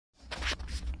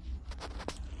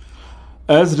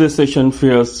As recession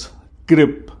fears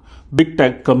grip big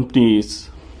tech companies,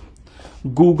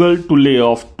 Google to lay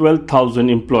off 12,000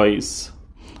 employees.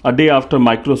 A day after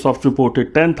Microsoft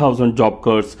reported 10,000 job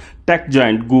cuts, tech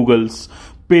giant Google's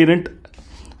parent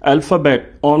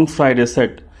Alphabet on Friday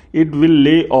said it will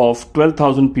lay off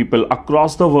 12,000 people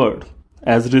across the world.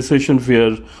 As recession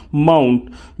fears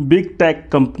mount, big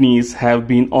tech companies have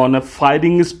been on a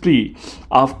firing spree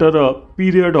after a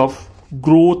period of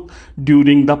growth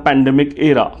during the pandemic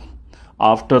era.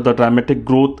 After the dramatic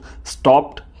growth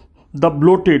stopped, the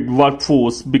bloated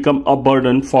workforce became a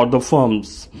burden for the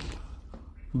firms.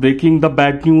 Breaking the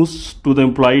bad news to the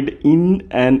employed in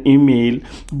an email,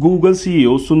 Google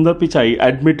CEO Sundar Pichai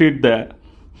admitted that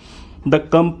the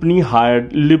company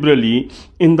hired liberally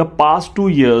in the past 2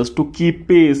 years to keep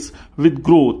pace with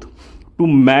growth. To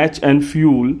match and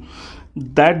fuel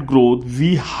that growth,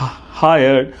 we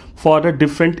hired for a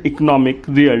different economic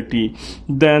reality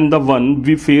than the one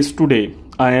we face today.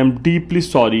 I am deeply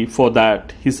sorry for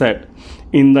that, he said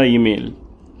in the email.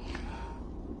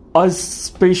 A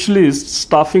specialist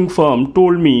staffing firm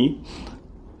told me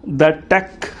that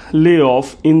tech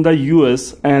layoff in the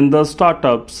US and the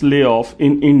startups layoff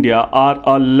in India are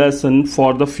a lesson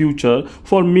for the future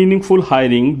for meaningful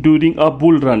hiring during a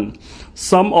bull run.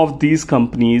 Some of these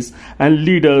companies and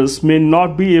leaders may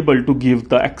not be able to give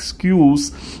the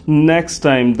excuse next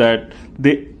time that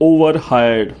they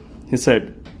overhired, he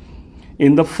said.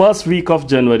 In the first week of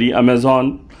January,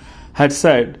 Amazon had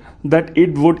said that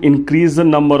it would increase the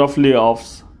number of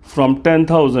layoffs from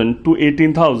 10,000 to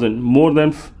 18,000. More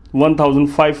than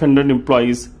 1,500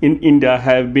 employees in India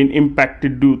have been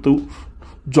impacted due to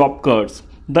job cuts.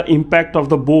 The impact of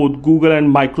the both Google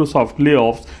and Microsoft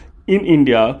layoffs in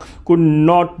India could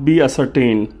not be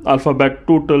ascertained. Alphabet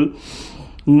total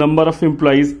number of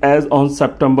employees as on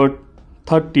September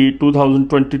 30,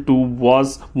 2022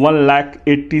 was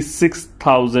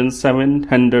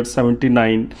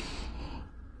 1,86,779.